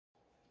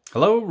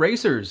Hello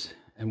racers,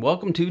 and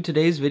welcome to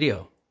today's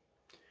video.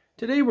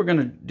 Today we're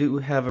going to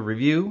have a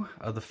review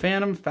of the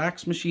Fantom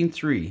Facts Machine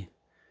 3,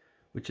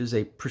 which is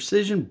a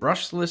precision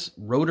brushless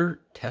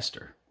rotor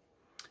tester.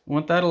 And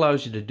what that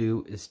allows you to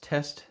do is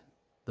test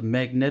the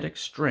magnetic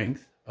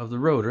strength of the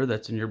rotor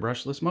that's in your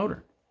brushless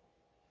motor.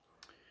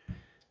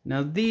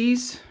 Now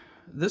this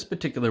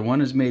particular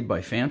one is made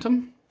by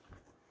Fantom.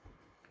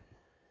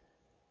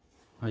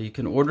 You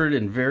can order it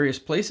in various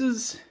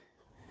places.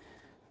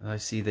 I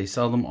see they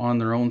sell them on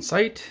their own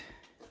site.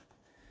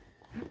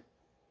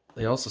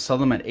 They also sell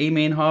them at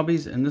A-Main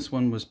Hobbies, and this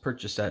one was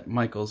purchased at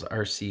Michael's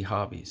RC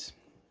Hobbies.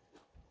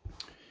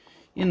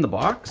 In the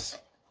box,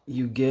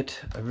 you get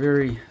a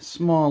very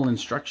small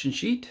instruction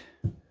sheet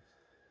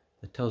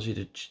that tells you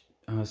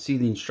to see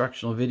the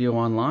instructional video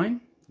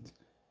online.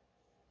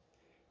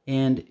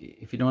 And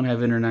if you don't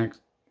have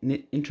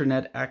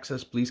internet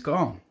access, please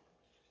call.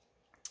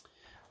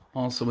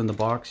 Also in the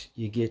box,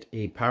 you get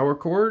a power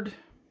cord,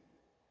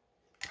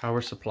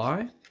 power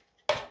supply,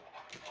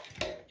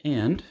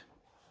 and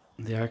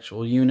the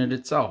actual unit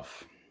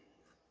itself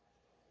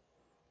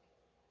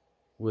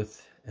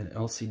with an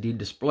LCD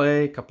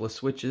display, a couple of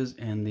switches,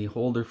 and the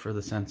holder for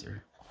the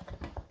sensor.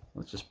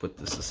 Let's just put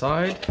this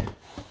aside.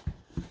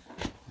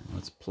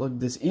 Let's plug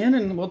this in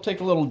and we'll take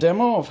a little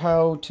demo of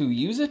how to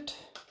use it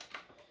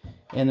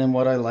and then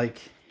what I like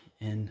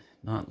and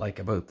not like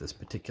about this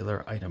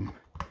particular item.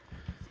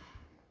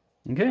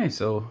 Okay,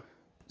 so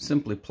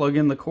simply plug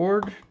in the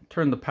cord,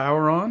 turn the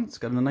power on. It's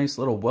got a nice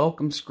little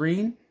welcome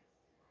screen.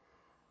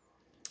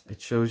 It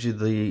shows you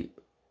the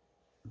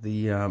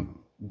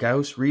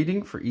Gauss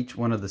reading for each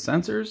one of the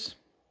sensors.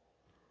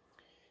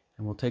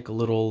 And we'll take a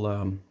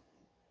little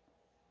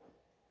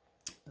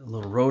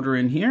rotor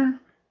in here.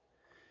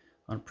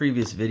 On a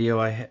previous video,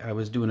 I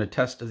was doing a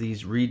test of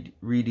these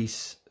Reedy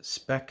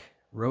spec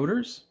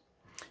rotors.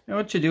 And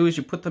what you do is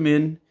you put them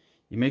in,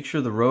 you make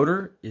sure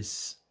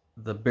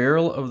the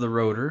barrel of the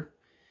rotor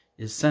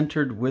is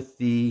centered with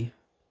the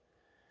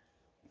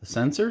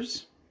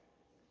sensors,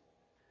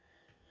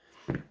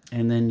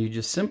 and then you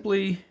just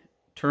simply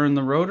turn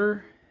the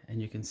rotor, and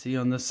you can see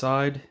on this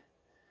side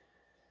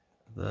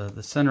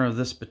the center of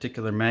this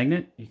particular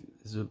magnet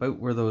is about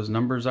where those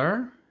numbers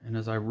are, and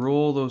as I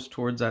roll those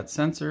towards that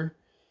sensor,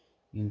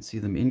 you can see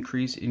them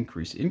increase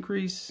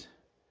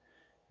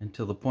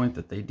until the point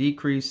that they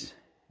decrease,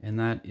 and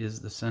that is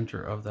the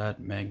center of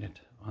that magnet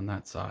on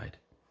that side.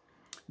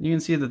 You can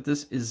see that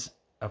this is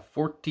a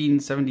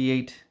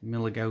 1478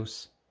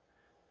 milligauss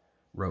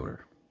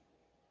rotor,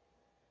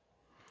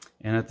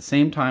 and at the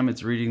same time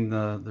it's reading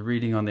the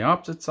reading on the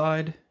opposite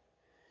side,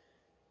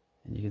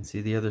 and you can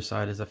see the other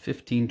side is a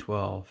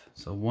 1512.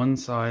 So one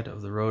side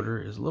of the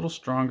rotor is a little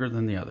stronger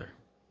than the other.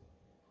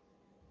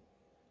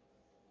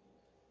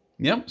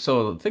 Yep,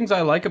 so the things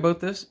I like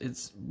about this,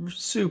 it's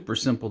super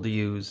simple to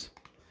use.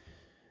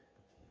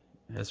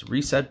 It has a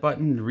reset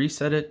button to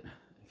reset it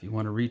if you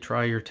want to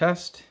retry your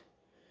test.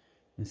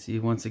 You see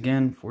once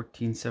again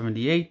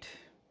 1478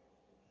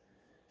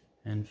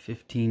 and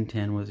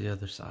 1510 was the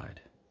other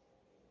side.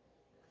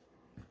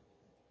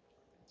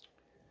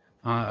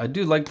 I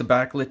do like the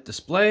backlit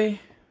display,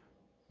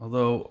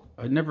 although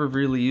I never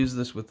really use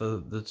this with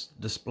the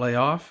display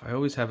off. I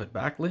always have it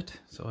backlit,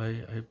 so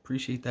I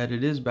appreciate that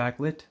it is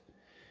backlit.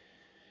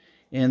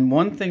 And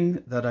one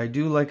thing that I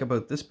do like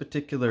about this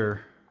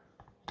particular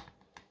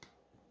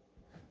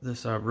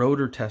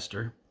rotor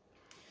tester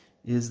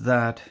is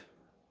that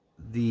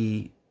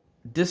the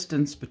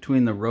distance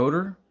between the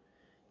rotor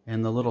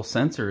and the little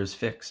sensor is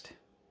fixed.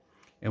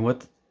 And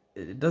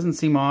it doesn't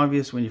seem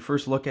obvious when you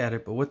first look at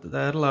it, but what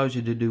that allows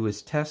you to do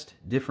is test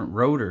different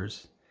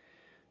rotors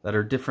that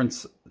are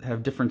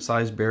have different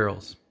size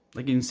barrels.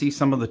 Like you can see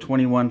some of the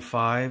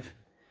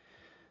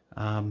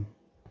 21.5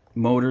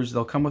 motors,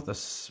 they'll come with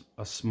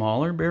a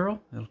smaller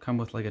barrel. It'll come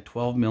with like a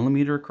 12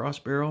 millimeter across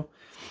barrel,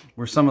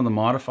 where some of the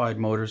modified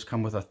motors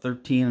come with a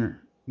 13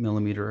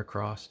 millimeter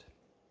across.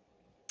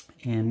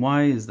 And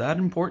why is that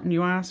important,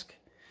 you ask?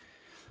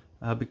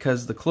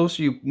 Because the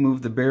closer you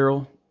move the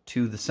barrel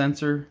to the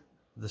sensor,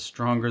 the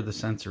stronger the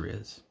sensor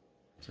is.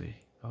 So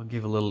I'll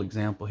give a little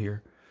example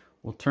here.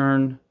 We'll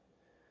turn,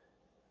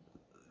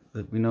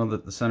 we know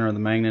that the center of the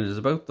magnet is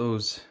about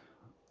those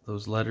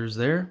letters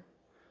there.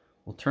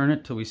 We'll turn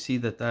it till we see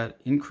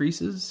that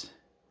increases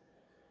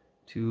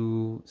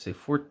to say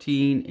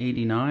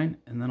 1489,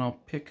 and then I'll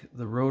pick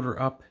the rotor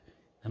up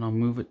and I'll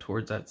move it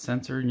towards that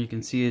sensor, and you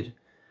can see it,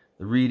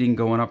 the reading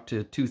going up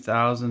to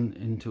 2000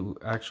 into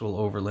actual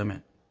over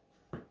limit.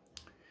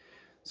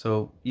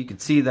 So you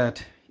could see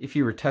that if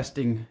you were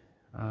testing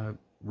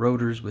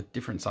rotors with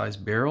different size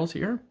barrels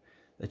here,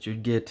 that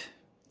you'd get,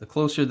 the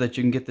closer that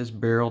you can get this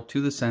barrel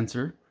to the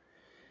sensor,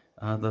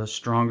 the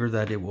stronger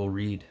that it will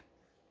read.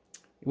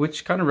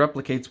 Which kind of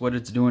replicates what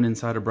it's doing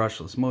inside a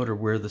brushless motor,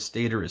 where the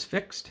stator is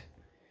fixed,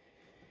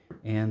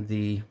 and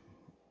the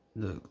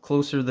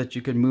closer that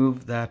you can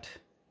move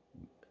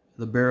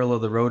the barrel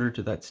of the rotor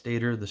to that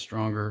stator, the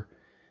stronger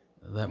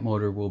that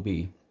motor will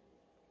be.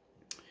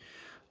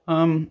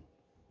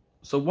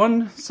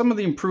 some of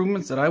the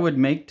improvements that I would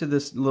make to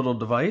this little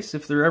device,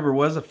 if there ever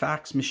was a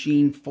fax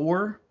machine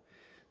 4,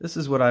 this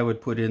is what I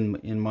would put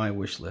in my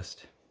wish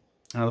list.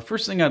 Now, the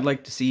first thing I'd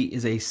like to see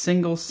is a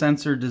single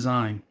sensor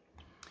design.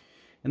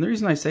 And the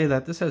reason I say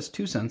that, this has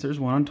 2 sensors,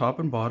 one on top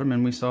and bottom,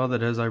 and we saw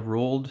that as I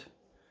rolled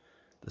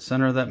the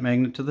center of that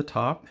magnet to the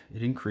top,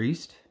 it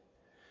increased.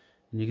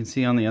 And you can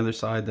see on the other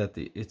side that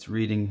it's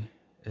reading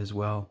as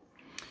well.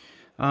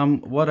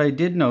 What I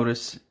did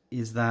notice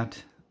is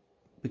that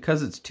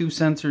because it's 2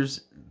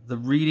 sensors, the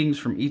readings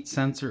from each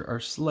sensor are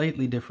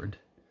slightly different.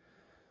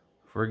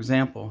 For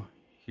example,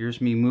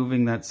 here's me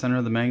moving that center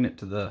of the magnet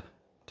to the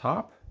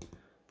top,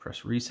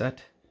 press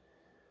reset,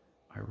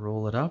 I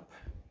roll it up,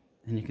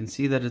 and you can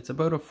see that it's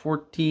about a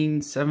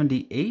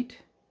 1478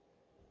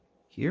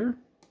 here.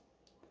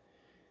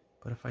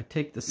 But if I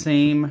take the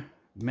same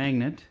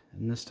magnet,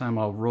 and this time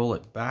I'll roll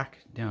it back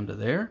down to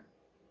there,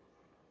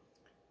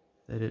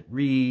 that it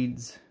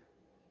reads,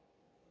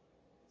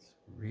 let's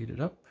read it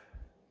up,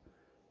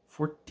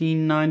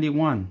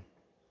 1491.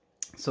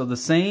 So the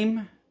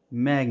same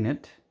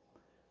magnet,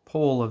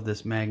 pole of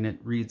this magnet,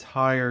 reads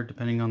higher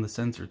depending on the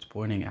sensor it's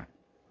pointing at.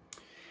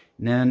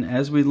 And then,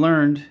 as we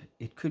learned,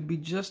 it could be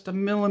just a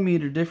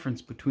millimeter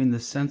difference between the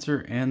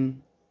sensor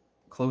and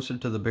closer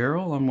to the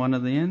barrel on one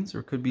of the ends, or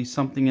it could be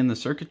something in the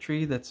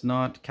circuitry that's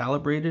not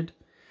calibrated.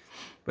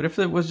 But if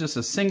it was just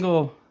a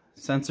single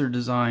sensor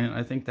design,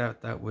 I think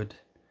that would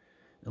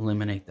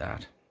eliminate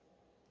that.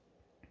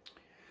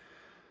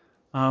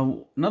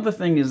 Another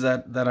thing is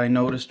that I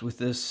noticed with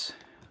this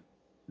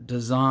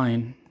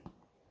design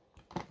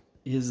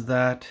is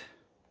that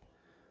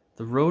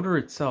the rotor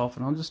itself,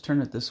 and I'll just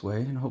turn it this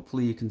way and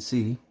hopefully you can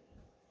see,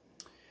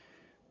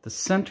 the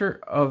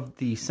center of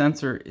the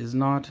sensor is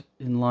not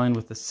in line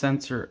with the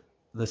center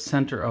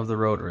of the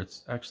rotor.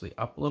 It's actually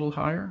up a little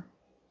higher.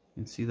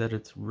 You can see that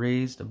it's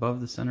raised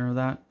above the center of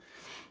that.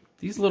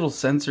 These little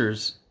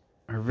sensors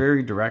are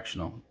very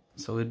directional,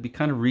 so it'd be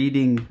kind of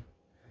reading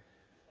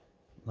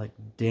like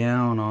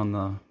down on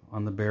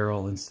the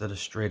barrel instead of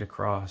straight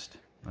across.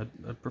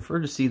 I'd prefer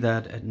to see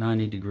that at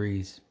 90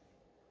 degrees.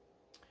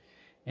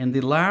 And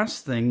the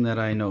last thing that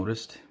I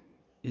noticed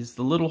is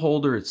the little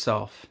holder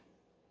itself.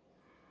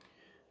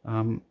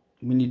 When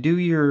you do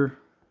your,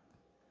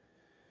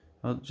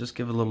 I'll just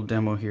give a little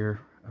demo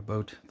here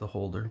about the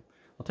holder.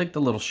 I'll take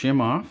the little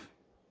shim off.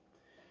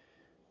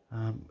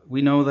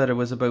 We know that it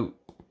was about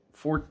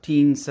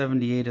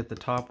 1478 at the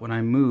top when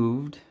I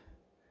moved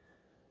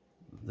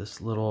this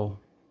little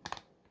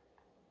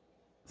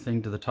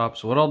thing to the top.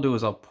 So what I'll do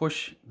is I'll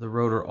push the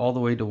rotor all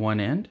the way to one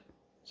end.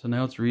 So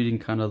now it's reading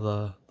kind of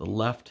the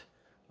left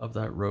of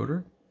that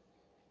rotor,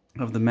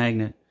 of the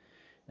magnet.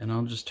 And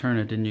I'll just turn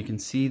it and you can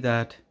see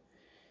that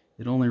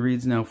it only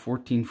reads now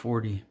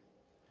 1440.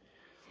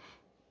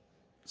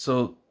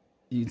 So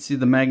you can see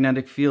the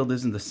magnetic field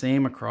isn't the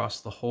same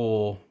across the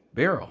whole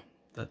barrel,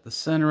 that the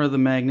center of the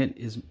magnet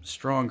is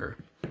stronger.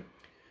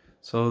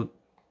 So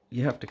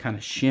you have to kind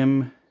of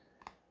shim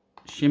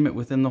it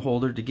within the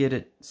holder to get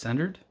it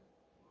centered.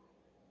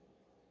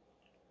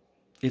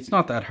 It's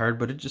not that hard,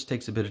 but it just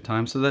takes a bit of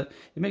time, so that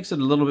it makes it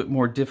a little bit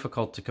more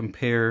difficult to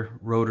compare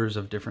rotors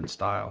of different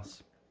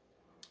styles.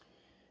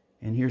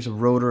 And here's a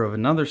rotor of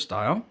another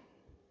style.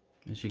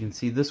 As you can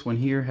see, this one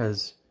here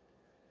has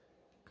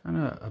kind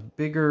of a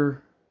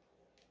bigger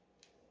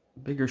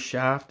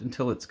shaft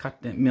until it's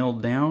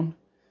milled down.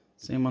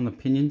 Same on the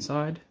pinion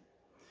side.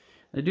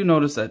 I do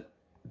notice that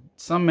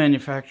some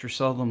manufacturers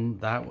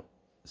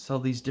sell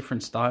these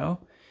different style,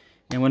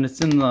 and when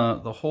it's in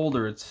the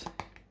holder,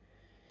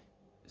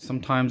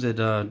 sometimes it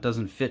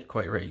doesn't fit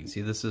quite right. You can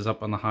see this is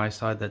up on the high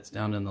side, that's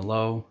down in the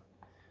low.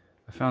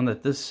 I found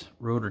that this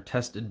rotor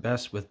tested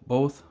best with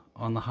both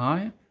on the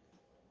high,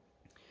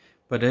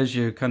 but as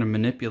you kind of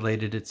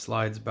manipulate it, it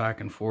slides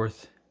back and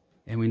forth,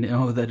 and we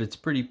know that it's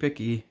pretty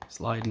picky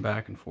sliding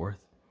back and forth.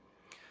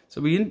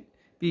 So it'd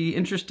be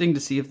interesting to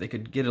see if they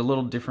could get a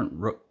little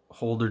different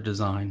holder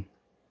design.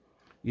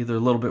 Either a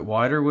little bit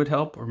wider would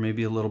help, or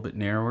maybe a little bit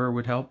narrower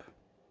would help.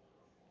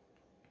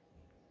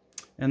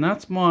 And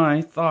that's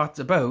my thoughts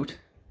about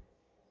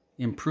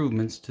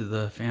improvements to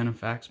the Fantom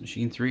Facts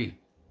Machine 3.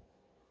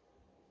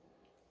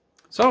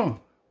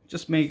 So,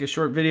 just make a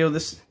short video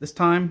this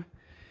time.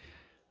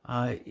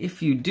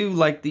 If you do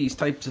like these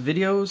types of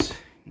videos,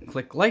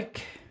 click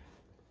like.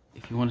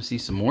 If you want to see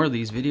some more of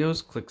these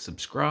videos, click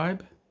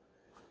subscribe.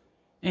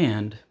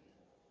 And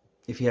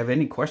if you have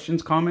any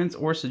questions, comments,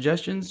 or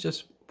suggestions,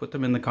 just put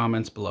them in the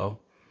comments below.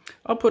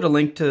 I'll put a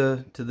link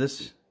to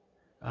this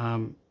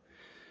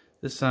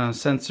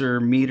sensor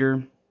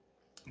meter,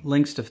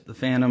 links to the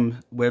Fantom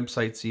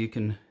website so you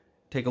can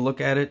take a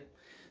look at it,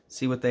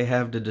 see what they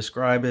have to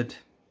describe it,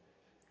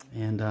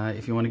 and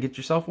if you want to get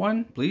yourself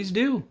one, please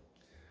do.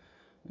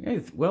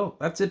 Okay, well,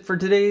 that's it for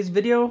today's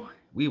video.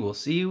 We will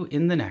see you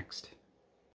in the next.